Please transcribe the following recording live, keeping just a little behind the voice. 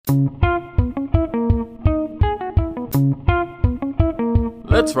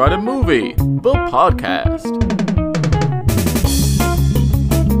Let's Write a Movie, the podcast.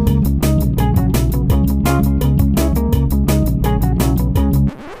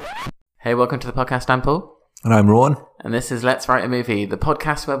 Hey, welcome to the podcast. I'm Paul. And I'm Rowan. And this is Let's Write a Movie, the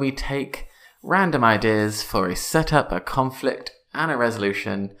podcast where we take random ideas for a setup, a conflict, and a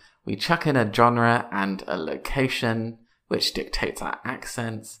resolution. We chuck in a genre and a location, which dictates our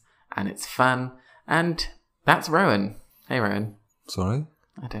accents, and it's fun. And that's Rowan. Hey, Rowan. Sorry?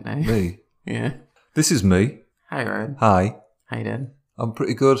 I don't know. Me? Yeah. This is me. Hi, Rowan. Hi. How you doing? I'm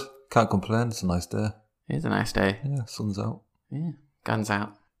pretty good. Can't complain. It's a nice day. It is a nice day. Yeah, sun's out. Yeah. Guns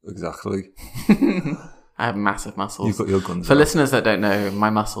out. Exactly. I have massive muscles. You've got your guns For out. listeners that don't know,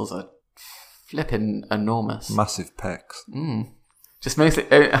 my muscles are flipping enormous. Massive pecs. Just mostly,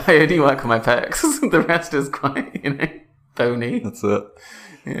 I only work on my pecs. The rest is quite, bony. That's it.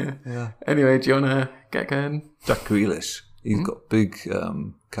 Yeah. Anyway, do you want to get going? Jack Grealish. He's got big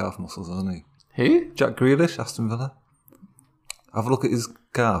calf muscles, hasn't he? Who? Jack Grealish, Aston Villa. Have a look at his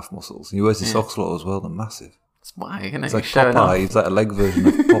calf muscles. He wears his socks a lot as well. They're massive. That's why, isn't it? It's like showing Popeye. off. He's like a leg version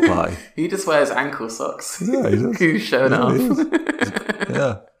of Popeye. He just wears ankle socks. Yeah, he does. He's showing Yeah, off. he is.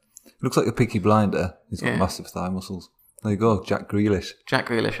 Yeah. He looks like a Peaky Blinder. He's got Yeah. massive thigh muscles. There you go, Jack Grealish. Jack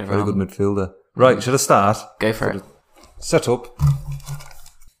Grealish, Very everyone. good midfielder. Right, should I start? Go for it. Set up.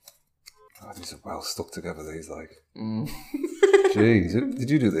 Oh, these are well stuck together, these, like. Jeez, did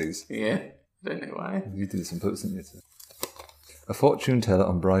you do these? Yeah. I don't know why. You did this on purpose, didn't you? A fortune teller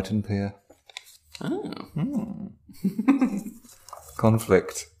on Brighton Pier. Oh.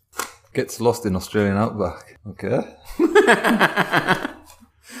 Conflict. Gets lost in Australian outback. Okay.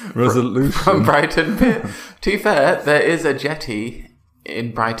 Resolution. From Brighton. To be fair, there is a jetty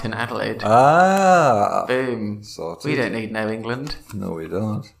in Brighton, Adelaide. Ah. Boom. Sorted. We don't need no England. No, we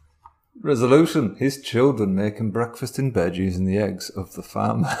don't. Resolution. His children making breakfast in bed using the eggs of the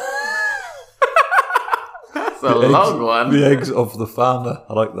farmer. That's a long one. The eggs of the farmer.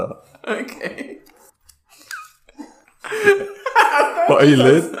 I like that. Okay. What are you,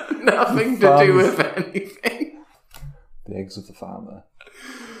 Lid? Nothing to do with anything. The eggs of the farmer.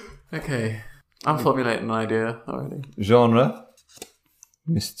 Okay. I'm formulating an idea already. Genre.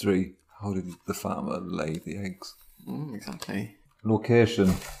 Mystery. How did the farmer lay the eggs? Exactly.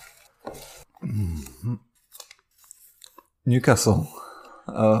 Location. Newcastle.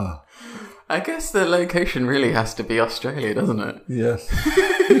 I guess the location really has to be Australia, doesn't it? Yes.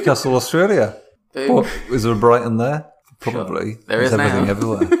 Newcastle, Australia. Boom. What, is there a Brighton there? Probably. There There's is everything now.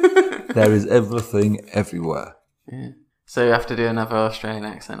 everywhere. There is everything everywhere. Yeah. So you have to do another Australian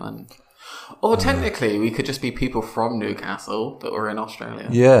accent one. Or technically, we could just be people from Newcastle, but we're in Australia.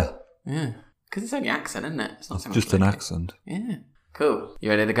 Yeah. Yeah. Because it's only accent, isn't it? It's not so much Just an location. accent. Yeah. Cool. You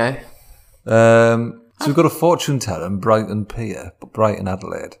ready to go? So we've got a fortune teller in Brighton Pier, but Brighton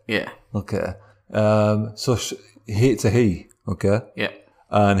Adelaide. Yeah. Okay. It's a he. Okay. Yeah.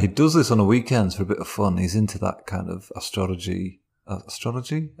 And he does this on the weekends for a bit of fun. He's into that kind of astrology,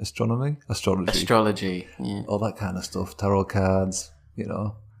 astronomy, Astrology. Yeah. all that kind of stuff. Tarot cards, you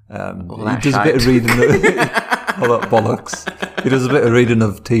know. He that does a bit of shite. reading, all that bollocks. He does a bit of reading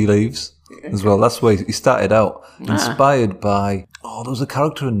of tea leaves as well. That's where he started out, inspired by. Oh, there was a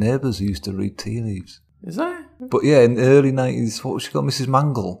character in Neighbours who used to read tea leaves. Is that? But yeah, in the early 90s, what was she called? Mrs.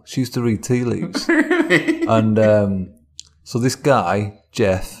 Mangle. She used to read tea leaves. And so this guy,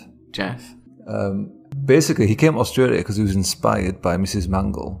 Jeff, basically he came to Australia because he was inspired by Mrs.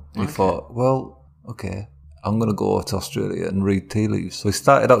 Mangle. He thought, well, okay, I'm going to go to Australia and read tea leaves. So he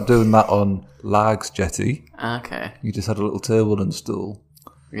started out doing that on Largs Jetty. Okay. He just had a little table and stool.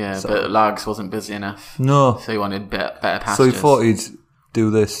 Yeah, but Largs wasn't busy enough. No. So he wanted better pastures. So he thought he'd do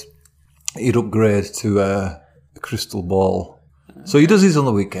this. He'd upgrade to a crystal ball. So he does these on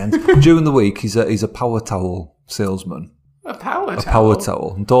the weekends. During the week, he's a power towel salesman. A power towel? Power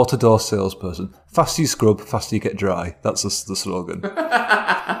towel. Door-to-door salesperson. Faster you scrub, faster you get dry. That's the slogan.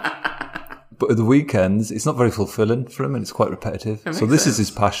 But at the weekends, it's not very fulfilling for him and it's quite repetitive. So this is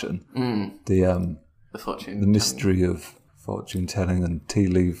his passion. The fortune. The mystery of fortune telling and tea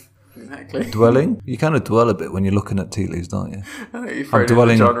leaf Exactly. dwelling. You kind of dwell a bit when you're looking at tea leaves, don't you? You thrown in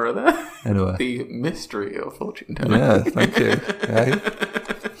dwelling- the genre there. Anyway. The mystery of fortune telling. Yeah, thank you. Okay.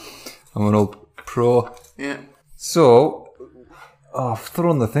 I'm an old pro. Yeah. So, I've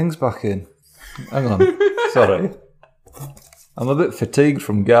thrown the things back in. Hang on. Sorry. I'm a bit fatigued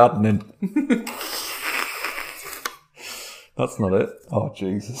from gardening. That's not it. Oh,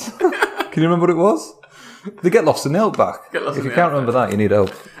 Jesus. Can you remember what it was? They get lost in the outback. Get lost If in you the can't outback. remember that, you need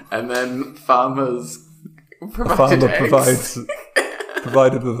help. And then farmers A provided farmer eggs. provides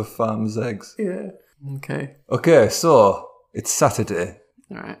provided with a farm's eggs. Yeah. Okay. Okay, so it's Saturday.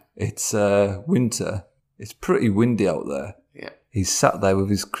 All right. It's winter. It's pretty windy out there. Yeah. He's sat there with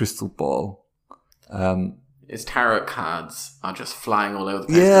his crystal ball. His tarot cards are just flying all over the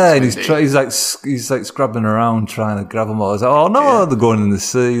place. Yeah, and It's windy. he's like scrabbling around trying to grab them all. He's like, oh no, they're going in the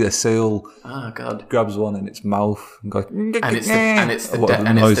sea. The seal Oh god. grabs one in its mouth and goes. And it's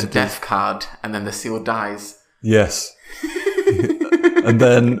the death card, and then the seal dies. Yes. And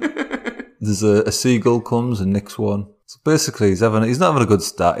then there's a seagull comes and nicks one. So basically, he's not having a good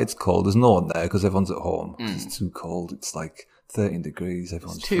start. It's cold. There's no one there because everyone's at home. It's too cold. It's like 13 degrees.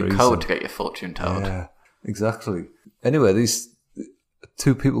 Everyone's It's too freezing. cold to get your fortune told. Yeah, exactly. Anyway, these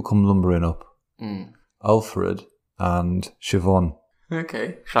two people come lumbering up. Alfred and Siobhan.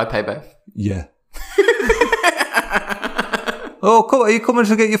 Okay. Should I pay both? Yeah. Oh, are you coming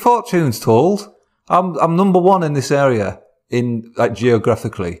to get your fortunes told? I'm number one in this area,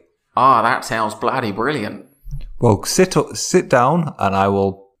 geographically. Oh, that sounds bloody brilliant. Well, sit down, and I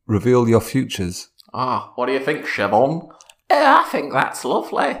will reveal your futures. Ah, what do you think, Siobhan? Yeah, I think that's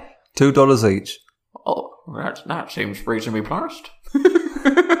lovely. $2 each. Oh, that seems reasonably priced.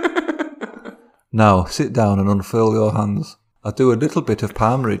 Now, sit down and unfurl your hands. I'll do a little bit of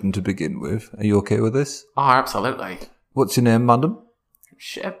palm reading to begin with. Are you okay with this? Oh, absolutely. What's your name, madam?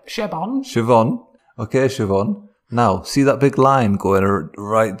 Siobhan? Siobhan. Okay, Siobhan. Now, see that big line going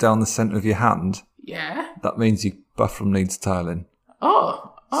right down the centre of your hand? Yeah. That means your bathroom needs tiling.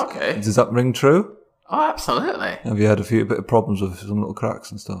 Oh, okay. Does that ring true? Oh, absolutely. Have you had a bit of problems with some little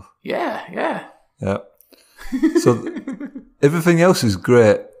cracks and stuff? Yeah. Yeah. So everything else is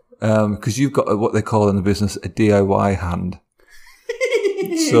great because you've got what they call in the business a DIY hand.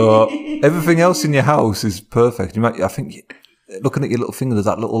 So everything else in your house is perfect. I think looking at your little finger, there's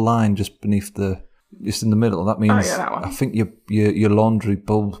that little line just in the middle. That means that one. I think your laundry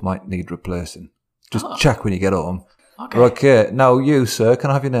bulb might need replacing. Just check when you get home. Okay. Now you, sir, can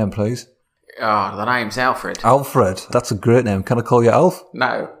I have your name, please? Oh, the name's Alfred. Alfred. That's a great name. Can I call you Alf?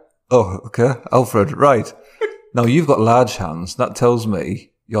 No. Oh, okay. Alfred. Right. Now you've got large hands. That tells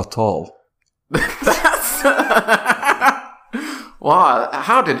me you're tall. That's... Wow,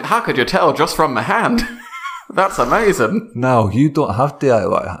 how could you tell just from my hand? That's amazing. Now, you don't have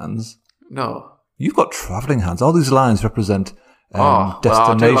DIY hands. No. You've got travelling hands. All these lines represent I do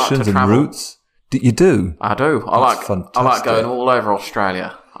like destinations to and travel. routes. You do? I do. I like fantastic. going all over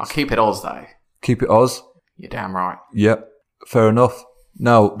Australia. I'll keep it Oz though. Keep it Oz? You're damn right. Yep. Fair enough.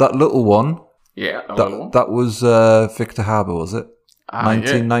 Now, that little one, Yeah, the little one. that was Victor Harbour, was it?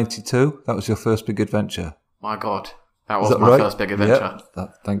 1992? Yeah. That was your first big adventure. My God. That was Is that my right? first big adventure.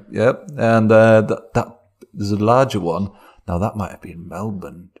 Yep. And that there's a larger one. Now, that might have been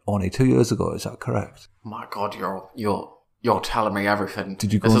Melbourne only 2 years ago. Is that correct? My God, you're telling me everything.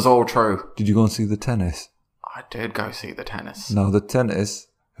 This is all true. Did you go and see the tennis? I did go see the tennis. No, the tennis.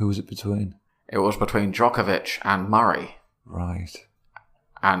 Who was it between? It was between Djokovic and Murray. Right.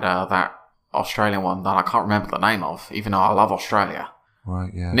 And that Australian one that I can't remember the name of, even though I love Australia.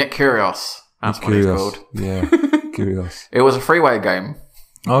 Right, yeah. Nick Kyrgios. That's what he's called. Yeah, Kyrgios. It was a freeway game.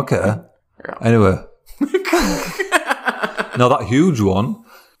 Okay. Yeah. Anyway. Now that huge one,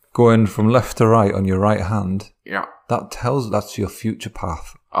 going from left to right on your right hand, Yeah. that's your future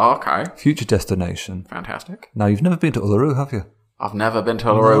path. Oh, okay. Future destination. Fantastic. Now, you've never been to Uluru, have you? I've never been to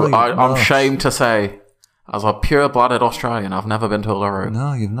Uluru. No, I'm ashamed to say, as a pure-blooded Australian, I've never been to Uluru.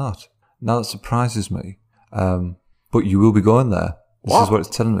 No, you've not. Now that surprises me. But you will be going there. This is what it's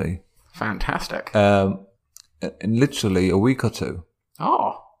telling me. Fantastic. In literally a week or two.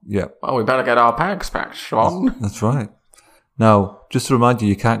 Oh. Yeah. Well, we better get our bags packed, Sean. That's right. Now, just to remind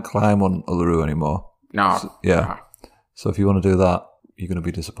you can't climb on Uluru anymore. No. Yeah. So if you want to do that, you're going to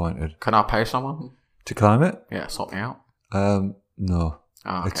be disappointed. Can I pay someone? To climb it? Yeah, sort me out. No.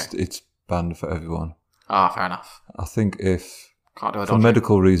 Oh, okay. It's banned for everyone. Ah, fair enough. I think Can't do it for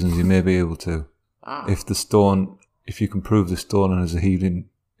medical reasons, you may be able to. Ah. If you can prove the stone has a healing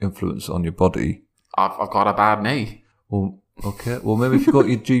influence on your body. I've got a bad knee. Well, okay. Well, maybe if you go to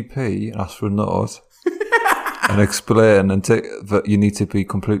your GP and ask for a note and explain and take that you need to be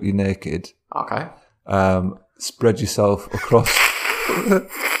completely naked. Okay. Spread yourself across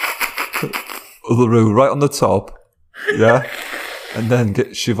Uluru right on the top. Yeah. And then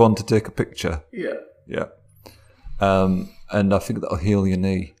get Siobhan to take a picture. Yeah. Yeah. And I think that'll heal your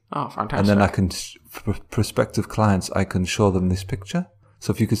knee. Oh, fantastic. And then I can, for prospective clients, I can show them this picture.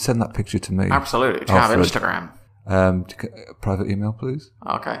 So if you could send that picture to me. Absolutely. Do you have Alfred. Instagram? Private email, please.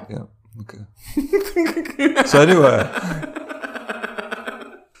 Okay. Yeah. Okay. So anyway.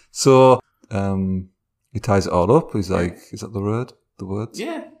 So he ties it all up. He's like, is that the word? the words.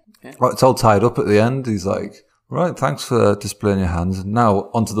 Yeah. Right, it's all tied up at the end. He's like, right, thanks for displaying your hands. Now,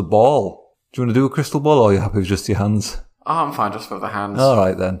 onto the ball. Do you want to do a crystal ball, or are you happy with just your hands? Oh, I'm fine just with the hands. All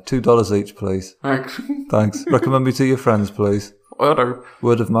right, then. $2 each, please. Thanks. Thanks. Recommend me to your friends, please. Will do.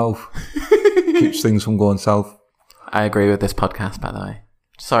 Word of mouth. Keeps things from going south. I agree with this podcast, by the way.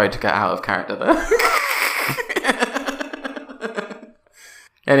 Sorry to get out of character there.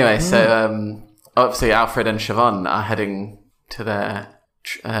 Anyway, so obviously Alfred and Siobhan are heading to their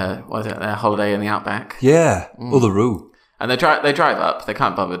their holiday in the outback. Yeah, Uluru. And they drive up. They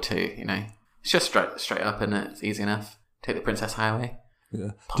can't bother to, it's just straight up, and it's easy enough. Take the Princess Highway. Yeah.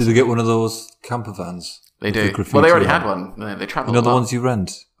 Did they get one of those camper vans? They do. Well, they already had one. They travelled. The ones you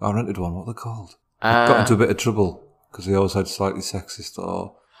rent? I rented one. What are they called? I got into a bit of trouble because they always had slightly sexist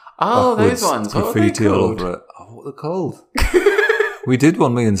or those ones. Graffiti all over it. Oh, what are they called? We did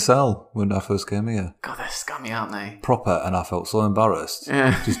one, me and Sal, when I first came here. God, they're scummy, aren't they? Proper, and I felt so embarrassed.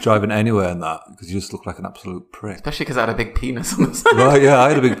 Yeah. Just driving anywhere in that, because you just look like an absolute prick. Especially because I had a big penis on the side. Right, yeah, I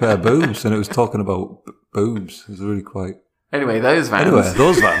had a big pair of boobs, and it was talking about boobs. It was really quite... Anyway, those vans. Anyway,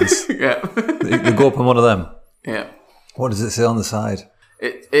 those vans. Yeah. You go up on one of them. Yeah. What does it say on the side?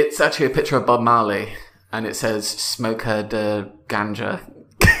 It's actually a picture of Bob Marley, and it says "Smoker de Ganja."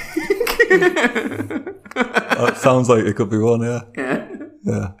 It sounds like it could be one, yeah.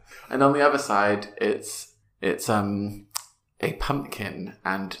 Yeah. And on the other side, it's a pumpkin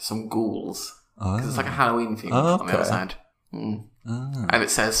and some ghouls, because it's like a Halloween theme on the other side. And it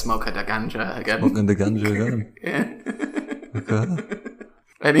says "Smoker de Ganja" again. Smoking de Ganja again. Yeah. Okay.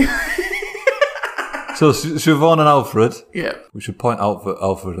 Anyway. So Siobhan and Alfred. Yeah. We should point out that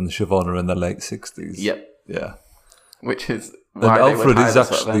Alfred and Siobhan are in their late 60s. Yep. Yeah. Which is and why Alfred they is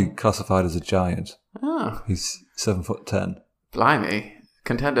actually classified as a giant. Oh. He's 7'10". Blimey.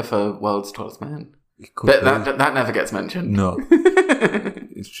 Contender for world's tallest man. But that never gets mentioned. No.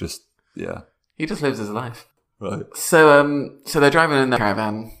 It's just, yeah. He just lives his life. Right. So they're driving in the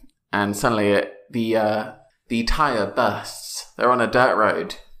caravan, and suddenly the tyre bursts. They're on a dirt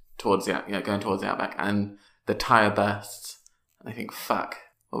road towards going towards the outback, and the tyre bursts. And they think, fuck,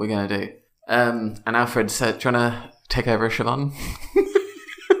 what are we going to do? And Alfred said, do you want to take over Siobhan?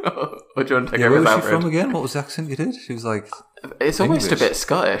 Or do you want to take over where was Alfred? she from again? What was the accent you did? She was like... It's almost a bit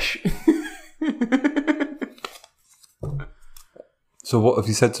Scottish. So what have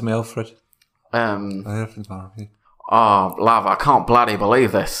you said to me, Alfred? Oh, love, I can't bloody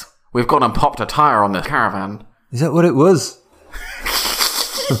believe this. We've gone and popped a tyre on this caravan. Is that what it was?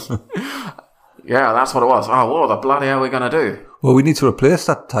 Yeah, that's what it was. Oh, what the bloody hell are we going to do? Well, we need to replace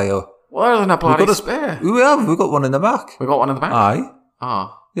that tyre. Well, there isn't a bloody spare. We have. We've got one in the back. We've got one in the back? Aye.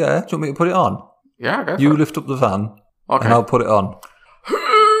 Oh. Yeah, do you want me to put it on? Yeah, go for You it. lift up the van, Okay. and I'll put it on.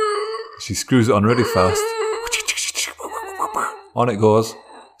 She screws it on really fast. On it goes.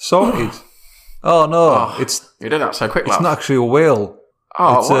 Sorted. Oh no, You did that so quick, love. it's not actually a whale.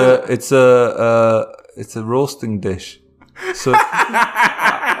 Oh, It's a roasting dish. So we're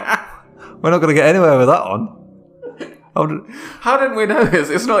not going to get anywhere with that on. How did we know this?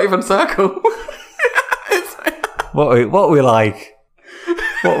 It's not even circle. What we like?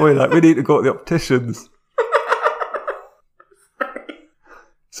 What we like? We need to go to the opticians.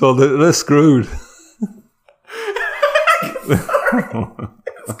 So they're screwed.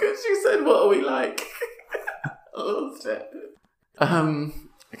 It's because you said, what are we like? I lost it.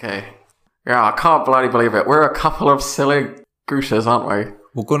 Okay. Yeah, I can't bloody believe it. We're a couple of silly gooses, aren't we?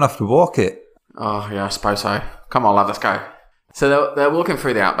 We're going to have to walk it. Oh, yeah, I suppose so. Come on, love, let's go. So they're walking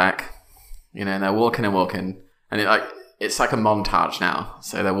through the outback, and they're walking and walking. And it's like a montage now.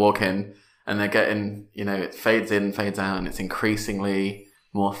 So they're walking, and they're getting, it fades in, fades out, and it's increasingly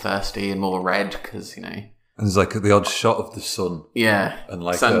more thirsty and more red because, And there's like the odd shot of the sun. Yeah. And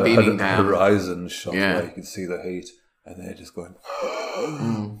like sun beaming down. Horizon shot where you can see the heat. And they're just going...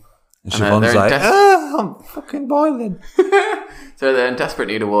 And Siobhan's like, I'm fucking boiling. So they're in desperate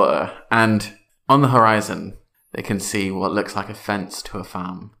need of water. And on the horizon, they can see what looks like a fence to a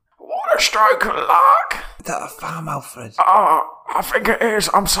farm. What a stroke of luck! Is that a farm, Alfred? Oh, I think it is.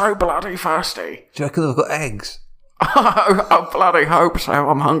 I'm so bloody thirsty. Do you reckon they've got eggs? I bloody hope so.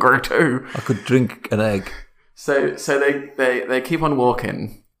 I'm hungry too. I could drink an egg. So they keep on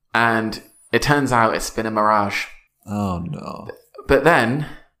walking, and it turns out it's been a mirage. Oh no! But then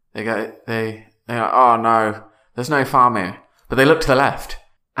they go, oh no, there's no farm here. But they look to the left,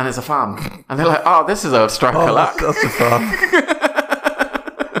 and there's a farm, and they're like, oh, this is a stroke of luck. That's a farm.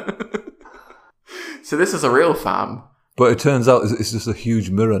 So this is a real farm. But it turns out it's just a huge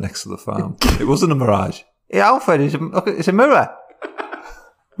mirror next to the farm. It wasn't a mirage. Hey, Alfred, it's a mirror.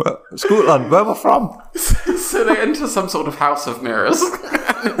 Scotland, where we're from. So they enter some sort of house of mirrors. In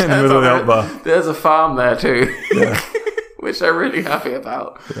the middle of the outback. There's a farm there too, Yeah. which they're really happy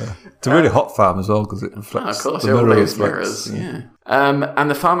about. Yeah. It's a really hot farm as well because it Oh, reflects. of course, the all mirror those reflects. mirrors. Yeah. And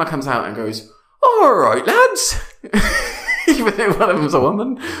the farmer comes out and goes, "All right, lads." Even though one of them's a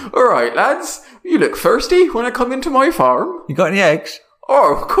woman. "All right, lads. You look thirsty. Want to come into my farm?" You got any eggs?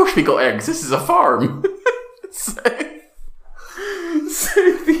 "Oh, of course we got eggs. This is a farm." so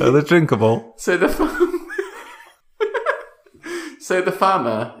Are they drinkable? So the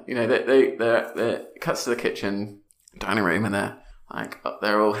farmer, they cuts to the kitchen, dining room, and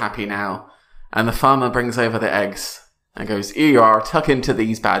they're all happy now. And the farmer brings over the eggs and goes, "Here you are, tuck into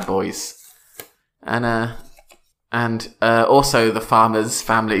these bad boys." And also the farmer's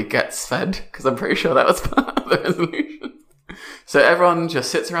family gets fed, because I'm pretty sure that was part of the resolution. So everyone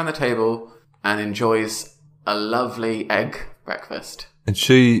just sits around the table and enjoys a lovely egg breakfast. And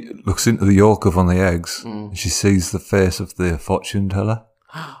she looks into the yolk of one of the eggs and she sees the face of the fortune teller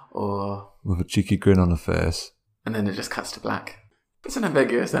with a cheeky grin on her face. And then it just cuts to black. It's an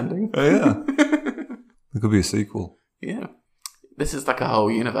ambiguous ending. Oh, yeah. There could be a sequel. Yeah. This is like a whole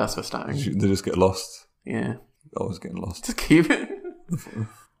universe we're starting. They just get lost. Yeah. Always getting lost. Just keep it.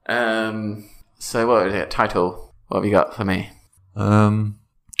 So what is it? Title. What have you got for me?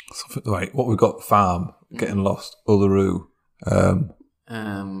 What we got? Farm. Getting lost. Uluru.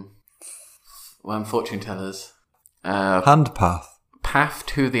 Fortune tellers. Hand path. Path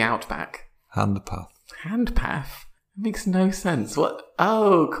to the outback. Hand path. Hand path? It makes no sense. What?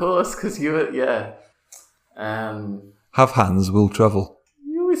 Oh, of course, because yeah. Have hands, will travel.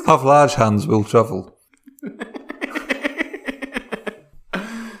 You always Have large hands, will travel.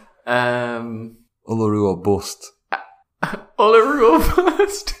 Uluru or bust. Uluru or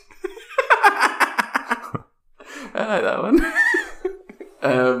bust. I like that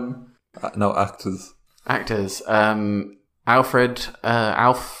one. No, actors. Actors. Alfred.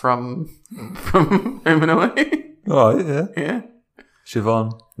 Alf from Home and Away. Oh, yeah. Yeah.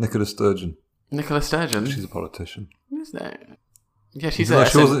 Siobhan. Nicola Sturgeon. Nicola Sturgeon. She's a politician. Is that? Yeah, she's No,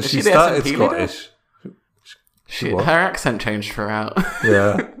 she wasn't. is She the started SNP leader? Scottish. What? Her accent changed throughout.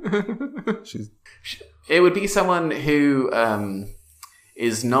 Yeah. She's. It would be someone who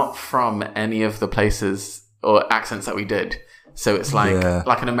is not from any of the places or accents that we did. So it's like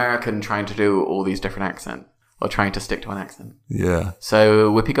an American trying to do all these different accents or trying to stick to one accent. Yeah.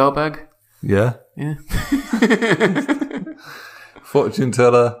 So Whoopi Goldberg. Yeah. Yeah. Fortune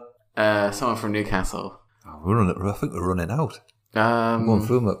teller. Someone from Newcastle. Oh, I think we're running out. Um, Going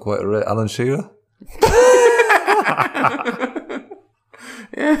through them at quite a rate. Alan Shearer.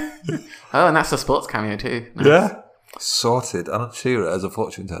 Yeah. Oh, and that's a sports cameo too. Nice. Yeah. Sorted. Alan Shearer as a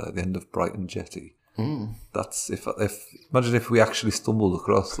fortune teller at the end of Brighton Jetty. Mm. That's if imagine if we actually stumbled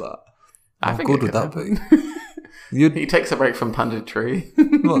across that. I How think good it would could that happen. be? He takes a break from punditry.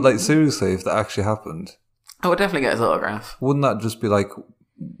 No, like seriously, if that actually happened, I would definitely get his autograph. wouldn't that just be like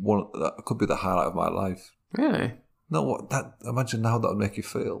one? That could be the highlight of my life. Really? No, what that? Imagine how that would make you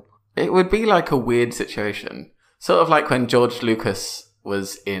feel. It would be like a weird situation. Sort of like when George Lucas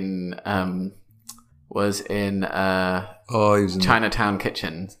was in He was in Chinatown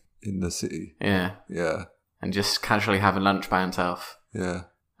Kitchen. in the city. Yeah. Yeah, And just casually having lunch by himself. yeah.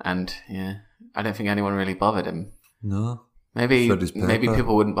 And yeah, I don't think anyone really bothered him. No, Maybe Freddy's paper.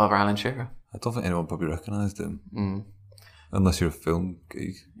 people wouldn't bother Alan Shearer. I don't think anyone probably recognised him Mm. unless you're a film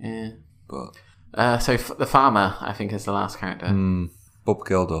geek. Yeah. But So the farmer, I think, is the last character. Bob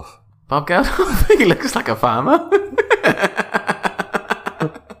Geldof. Bob Geldof. He looks like a farmer.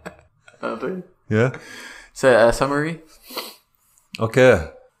 That'll do. Yeah. So, summary? Okay.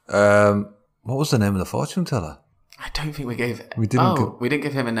 What was the name of the fortune teller? I don't think we gave it. We didn't we didn't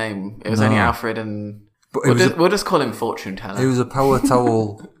give him a name. It was No. only Alfred and... But it We'll just call him Fortune Teller. He was a power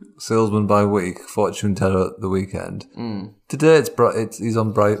towel salesman by week, fortune teller at the weekend. Today he's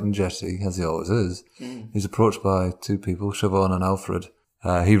on Brighton Jetty, as he always is. He's approached by two people, Siobhan and Alfred.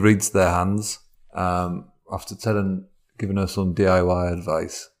 He reads their hands after giving her some DIY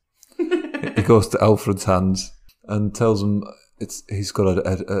advice. He goes to Alfred's hands and tells him he's got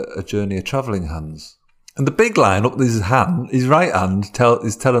a journey of travelling hands. And the big line up his right hand,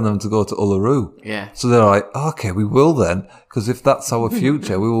 is telling them to go to Uluru. Yeah. So they're like, okay, we will then, because if that's our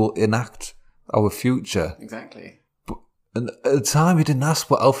future, we will enact our future. Exactly. And at the time, he didn't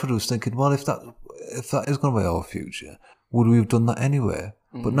ask what Alfred was thinking. Well, if that is going to be our future, would we have done that anyway?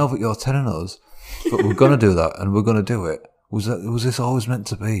 But now that you're telling us that we're going to do that and we're going to do it, was this always meant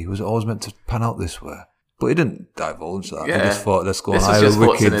to be? Was it always meant to pan out this way? But he didn't divulge that. Yeah. He just thought, let's go This and is hire a just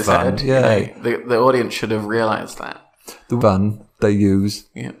what's in wicked his van. head. Yeah. You know, the audience should have realised that. The van they use,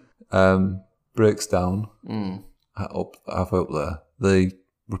 Yeah. breaks down halfway up there. They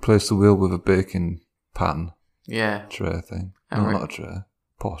replace the wheel with a baking pan tray thing. Not a tray.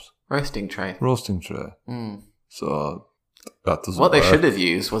 Pot. Roasting tray. So that doesn't What work. they should have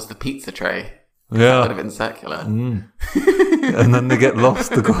used was the pizza tray. Yeah. That would have been circular. And then they get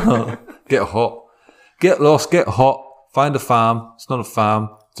lost. They go, get hot. Get lost, get hot. Find a farm. It's not a farm.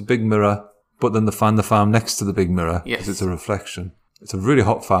 It's a big mirror. But then they find the farm next to the big mirror because it's a reflection. It's a really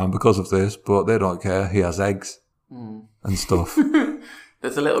hot farm because of this, but they don't care. He has eggs and stuff.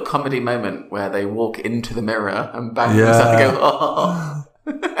 There's a little comedy moment where they walk into the mirror and bang themselves and go, oh.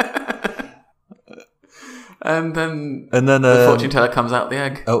 and then the fortune teller comes out the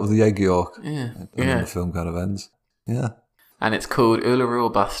egg. Out of the egg yolk. Yeah. And then the film kind of ends. Yeah. And it's called Uluru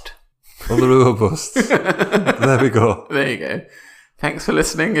or Bust. Uluru or Bust. There we go. There you go. Thanks for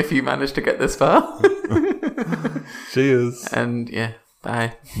listening if you managed to get this far. Cheers. And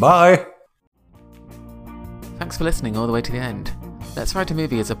bye. Bye. Thanks for listening all the way to the end. Let's Write a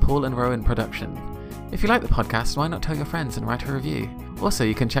Movie is a Paul and Rowan production. If you like the podcast, why not tell your friends and write a review? Also,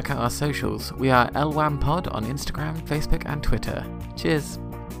 you can check out our socials. We are LWAMPod on Instagram, Facebook and Twitter. Cheers.